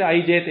j is the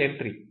ijth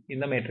entry in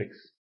the matrix.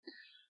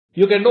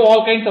 You can do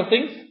all kinds of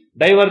things.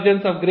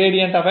 Divergence of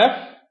gradient of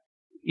f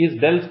is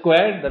del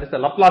squared, that is the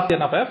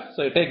Laplacian of f.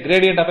 So you take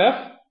gradient of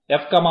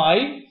f comma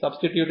I,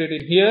 substitute it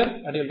in here,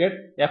 and you'll get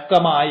f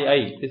comma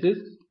I. This is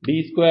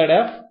d squared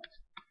f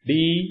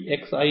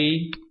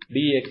dxi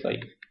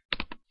dxi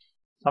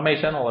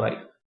summation over I,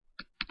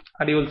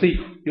 and you will see,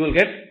 you will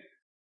get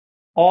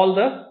all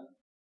the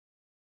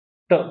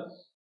terms.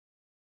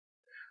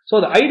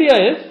 So the idea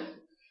is,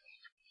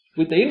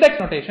 with the index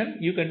notation,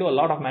 you can do a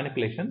lot of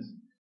manipulations.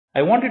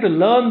 I want you to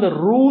learn the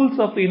rules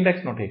of the index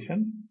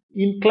notation.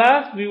 In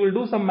class, we will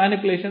do some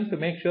manipulations to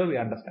make sure we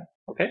understand.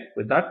 Okay,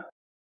 with that.